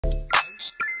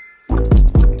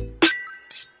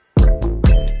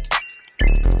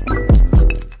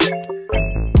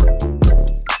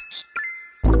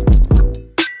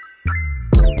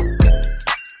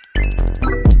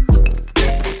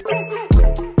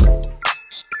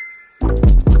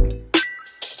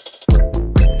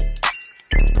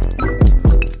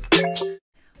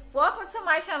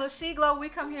channel, She Glow. We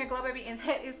come here and glow, baby, and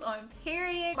that is on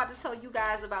period. I'm about to tell you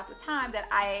guys about the time that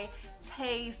I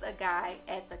tased a guy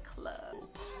at the club.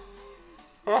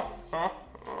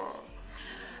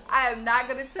 I am not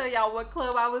gonna tell y'all what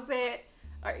club I was at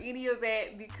or any of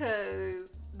that,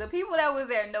 because the people that was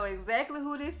there know exactly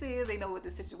who this is. They know what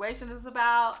the situation is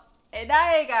about, and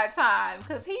I ain't got time,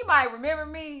 because he might remember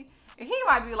me and he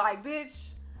might be like,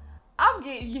 bitch, I'm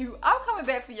getting you. I'm coming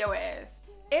back for your ass.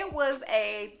 It was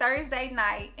a Thursday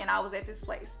night and I was at this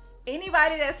place.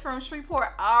 Anybody that's from Shreveport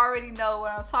already know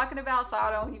what I'm talking about, so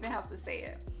I don't even have to say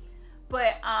it.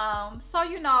 But so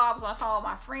you know, I was on the phone with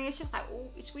my friend. She was like, oh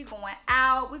bitch, we going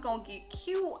out, we gonna get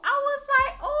cute. I was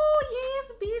like, oh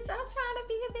yes bitch, I'm trying to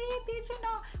be a bad bitch, you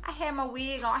know. I had my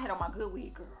wig on. I had on my good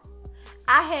wig, girl.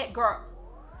 I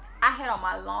had on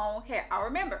my long hair. I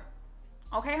remember.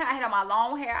 Okay, I had on my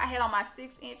long hair. I had on my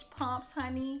 6-inch pumps,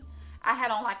 honey. I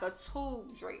had on like a tube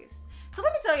dress. Cause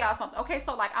let me tell y'all something. Okay,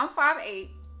 so like I'm 5'8"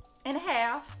 and a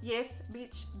half. Yes,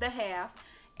 bitch, the half.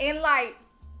 And like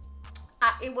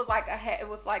it was like it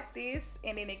was like this,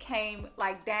 and then it came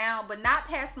like down, but not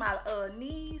past my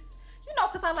knees. You know,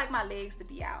 cause I like my legs to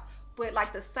be out. But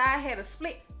like the side had a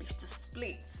split. Bitch, the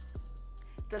splits.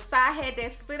 The side had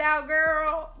that split out,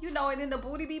 girl. You know, and then the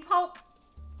booty be poked.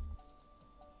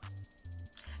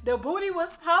 The booty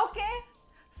was poking.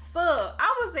 So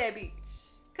I was that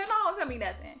bitch. Couldn't all tell me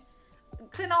nothing.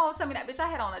 Couldn't all tell me that, bitch. I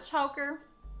had on a choker.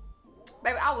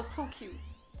 Baby, I was too cute.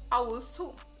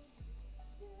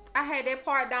 I had that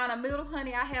part down the middle,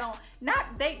 honey. I had on,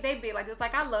 not they big like this.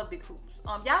 Like I love big hoops.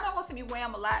 Y'all not gonna see me wear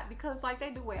them a lot because like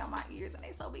they do wear on my ears and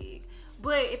they so big.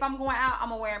 But if I'm going out, I'm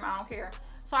gonna wear them. I don't care.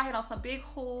 So I had on some big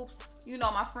hoops. You know,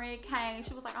 my friend came.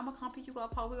 She was like, I'm gonna come pick you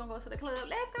up, Paul. We're gonna go to the club.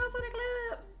 Let's go to the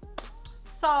club.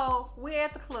 So we're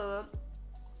at the club,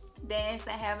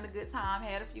 dancing, having a good time,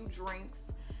 had a few drinks.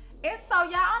 And so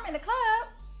y'all, I'm in the club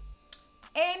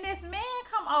and this man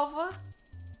come over.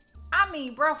 I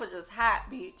mean, breath was just hot,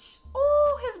 bitch.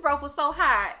 Ooh, his breath was so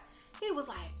hot. He was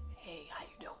like, hey, how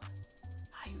you doing?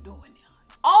 How you doing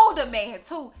now? Older man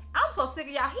too. I'm so sick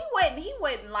of y'all. He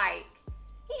wasn't like,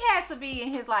 he had to be in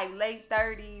his like late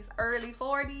 30s, early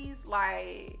 40s.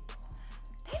 Like,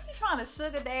 they be trying to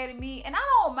sugar daddy me, and I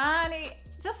don't mind it.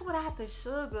 Just without the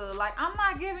sugar. Like, I'm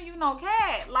not giving you no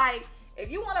cat. Like,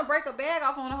 if you want to break a bag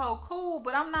off on the whole, cool,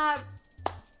 but I'm not,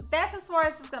 that's as far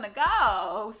as it's gonna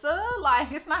go. So,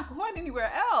 like, it's not going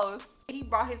anywhere else. He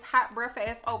brought his hot breath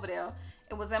ass over there.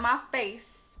 It was in my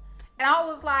face. And I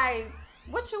was like,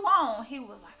 what you want? He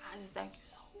was like, I just think you're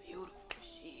so beautiful.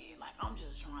 Shit. Like, I'm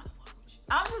just trying to fuck with you.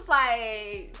 I'm just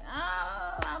like,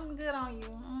 I'm good on you.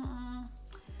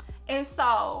 And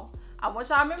so, I want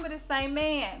y'all to remember this same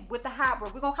man with the hot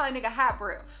breath. We're gonna call that nigga hot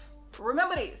breath.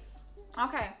 Remember this.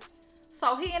 Okay.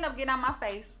 So he ended up getting on my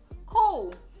face.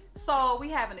 Cool. So we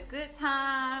having a good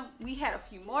time. We had a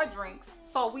few more drinks.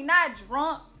 So we not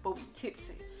drunk, but we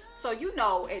tipsy. So you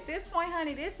know, at this point,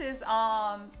 honey, this is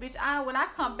bitch, when I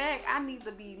come back, I need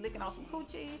to be licking on some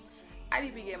coochie. I need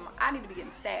to be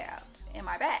getting stabbed in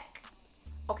my back.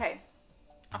 Okay.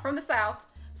 I'm from the South.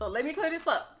 So let me clear this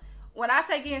up. When I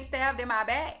say getting stabbed in my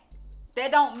back, that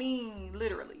don't mean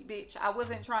literally, bitch. I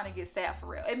wasn't trying to get stabbed for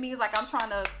real. It means like I'm trying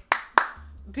to,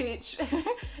 bitch.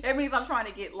 It means I'm trying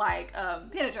to get like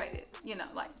penetrated. You know,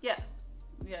 like yeah,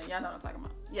 y'all know what I'm talking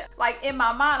about. Yeah, like in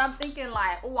my mind, I'm thinking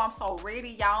like, oh, I'm so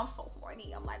ready, y'all. I'm so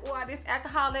horny. I'm like, oh, this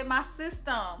alcohol in my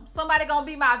system. Somebody gonna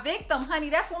be my victim, honey.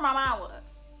 That's where my mind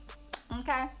was.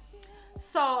 Okay,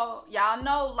 so y'all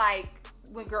know like,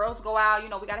 when girls go out, you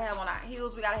know, we gotta have on our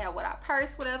heels, we gotta have with our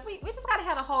purse with us. We just gotta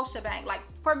have the whole shebang. Like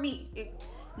for me,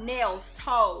 nails,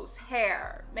 toes,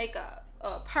 hair, makeup,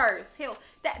 purse, heels.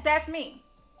 That's me.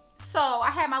 So I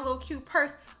had my little cute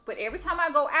purse, but every time I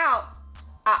go out,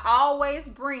 I always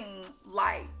bring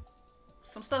like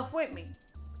some stuff with me,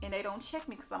 and they don't check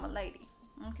me because I'm a lady.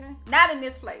 Okay, not in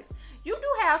this place. You do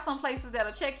have some places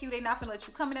that'll check you. They not gonna let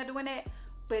you come in there doing that,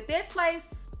 but this place,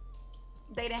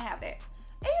 they didn't have that.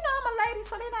 And you know, I'm a lady,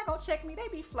 so they're not gonna check me. They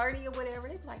be flirty or whatever.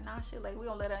 They be like, nah, shit, like, we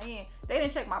gonna let her in. They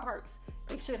didn't check my purse.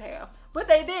 They should have, but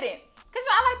they didn't. Cause you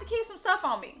know, I like to keep some stuff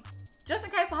on me, just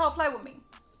in case the hoe play with me.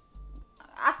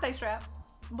 I stay strapped,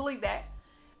 believe that.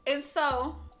 And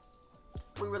so,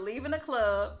 we were leaving the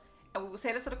club, and we was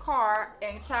headed to the car,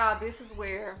 and child, this is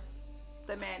where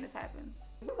the madness happens.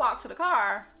 We walked to the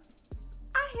car,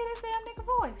 I hear this damn nigga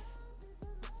voice.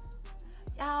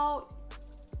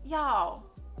 Y'all.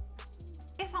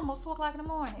 It's almost 2 o'clock in the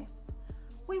morning.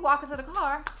 We walk into the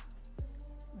car.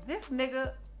 This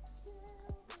nigga,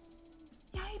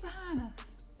 y'all, he behind us.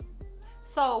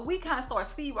 So we kind of start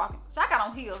speed walking. So I got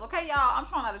on heels, okay, y'all? I'm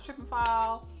trying not to trip and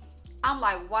fall. I'm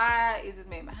like, why is this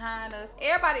man behind us?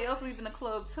 Everybody else leaving the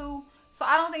club too. So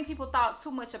I don't think people thought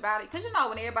too much about it. Because you know,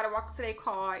 when everybody walks to their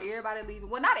car, everybody leaving.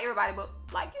 Well, not everybody, but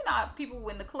like, you know, people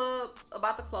when the club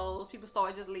about to close, people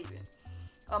started just leaving.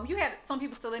 You had some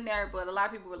people still in there, but a lot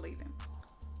of people were leaving.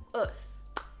 Us.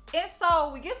 And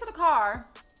so we get to the car,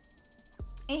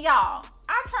 and y'all,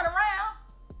 I turn around.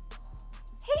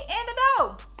 He in the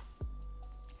door.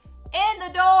 In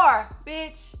the door,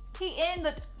 bitch. He in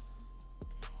the door.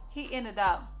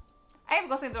 I ain't even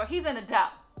gonna say the door. He's in the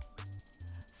door.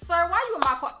 Sir, why you in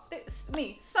my car?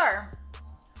 Me, sir.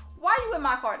 Why you in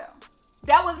my car though?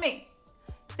 That was me.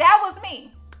 That was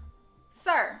me.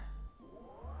 Sir.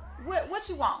 What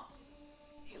you want?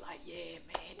 He like, yeah,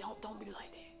 man, don't be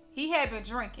like that. He had been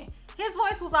drinking. His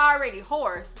voice was already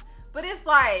hoarse, but it's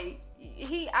like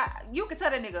you could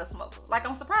tell that nigga a smoker. Like,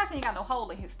 I'm surprised he ain't got no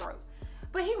hole in his throat.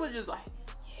 But he was just like,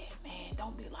 yeah, man,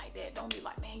 don't be like that. Don't be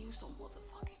like, man, you so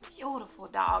motherfucking beautiful,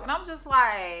 dog. And I'm just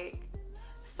like,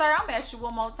 sir, I'm gonna ask you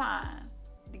one more time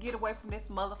to get away from this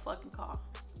motherfucking car.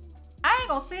 I ain't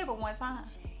gonna say it but one time.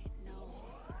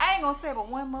 I ain't gonna say it but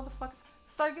one motherfucking.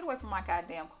 Sir, get away from my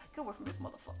goddamn car. Get away from this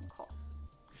motherfucking car.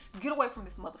 Get away from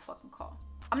this motherfucking car.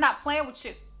 I'm not playing with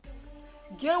you.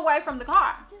 Get away from the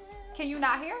car. Can you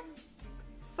not hear?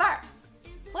 Sir,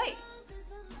 please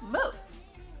move.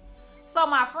 So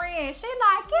my friend, she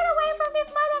like, get away from this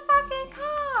motherfucking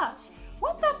car.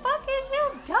 What the fuck is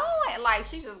you doing? Like,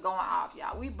 she just going off,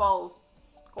 y'all. We both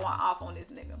going off on this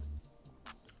nigga.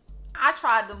 I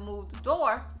tried to move the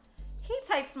door. He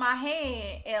takes my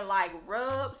hand and like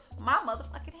rubs my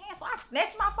motherfucking hand. So I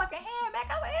snatched my fucking hand back.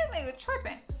 I was like, this nigga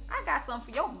tripping. I got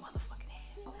something for your motherfucking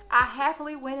ass. I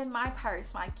happily went in my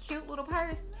purse, my cute little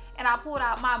purse, and I pulled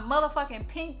out my motherfucking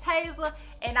pink taser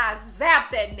and I zapped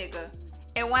that nigga.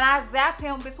 And when I zapped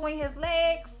him between his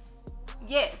legs,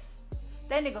 yes,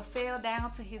 that nigga fell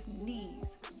down to his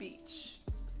knees, bitch.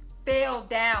 Fell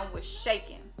down, was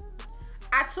shaking.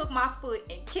 I took my foot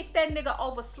and kicked that nigga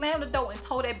over, slammed the door, and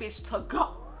told that bitch to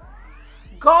go.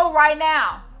 Go right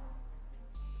now.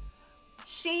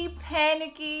 She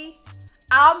panicky.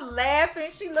 I'm laughing.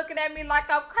 She looking at me like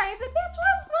I'm crazy. Bitch,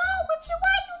 what's wrong with you?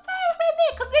 Why you tased that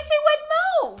bitch? Because bitch, he wouldn't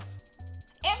move.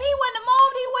 If he wouldn't have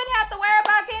moved, he wouldn't have to worry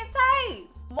about getting tased.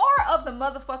 More of the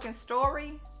motherfucking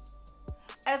story.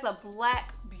 As a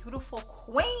black, beautiful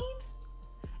queen,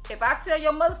 if I tell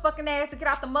your motherfucking ass to get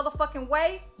out the motherfucking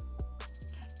way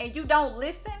and you don't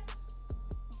listen,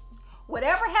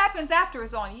 whatever happens after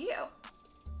is on you.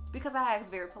 Because I asked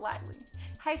very politely,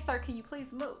 hey sir, can you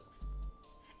please move?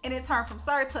 And it turned from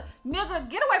sir to, nigga,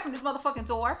 get away from this motherfucking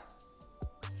door.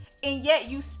 And yet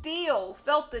you still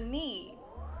felt the need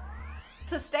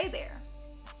to stay there.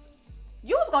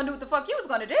 You was gonna do what the fuck you was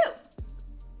gonna do.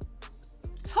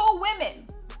 Two women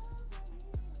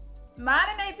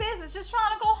minding their business, just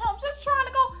trying to go home, just trying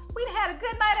to go. We'd had a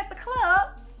good night at the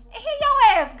club, and here your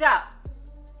ass go,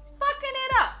 fucking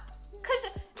it up.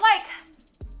 Cause like,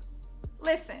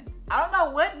 listen, I don't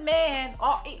know what man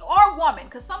or woman,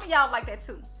 cause some of y'all like that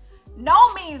too.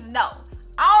 No means no.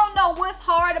 I don't know what's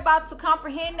hard about to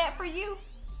comprehend that for you.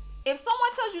 If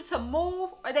someone tells you to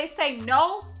move or they say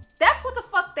no, that's what the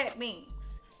fuck that means.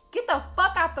 Get the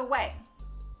fuck out the way.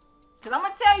 Cause I'm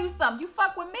gonna tell you something. You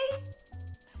fuck with me,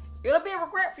 it'll be a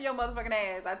regret for your motherfucking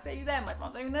ass. I tell you that much. I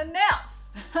don't tell you nothing else.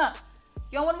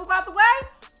 You don't want to move out the way?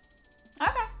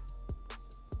 Okay.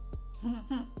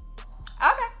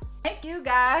 Okay. Thank you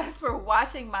guys for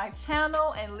watching my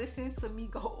channel and listening to me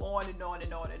go on and on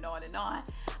and on and on and on.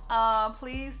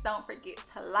 Please don't forget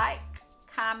to like,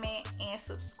 comment, and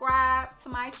subscribe to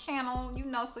my channel. You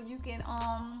know, so you can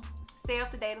stay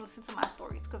up to date and listen to my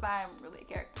stories, because I am really a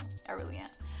character. I really am.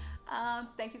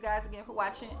 Thank you guys again for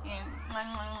watching, and let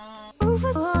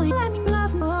me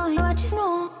love boy, what you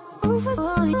know.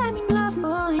 Let me love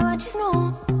boy, what you know.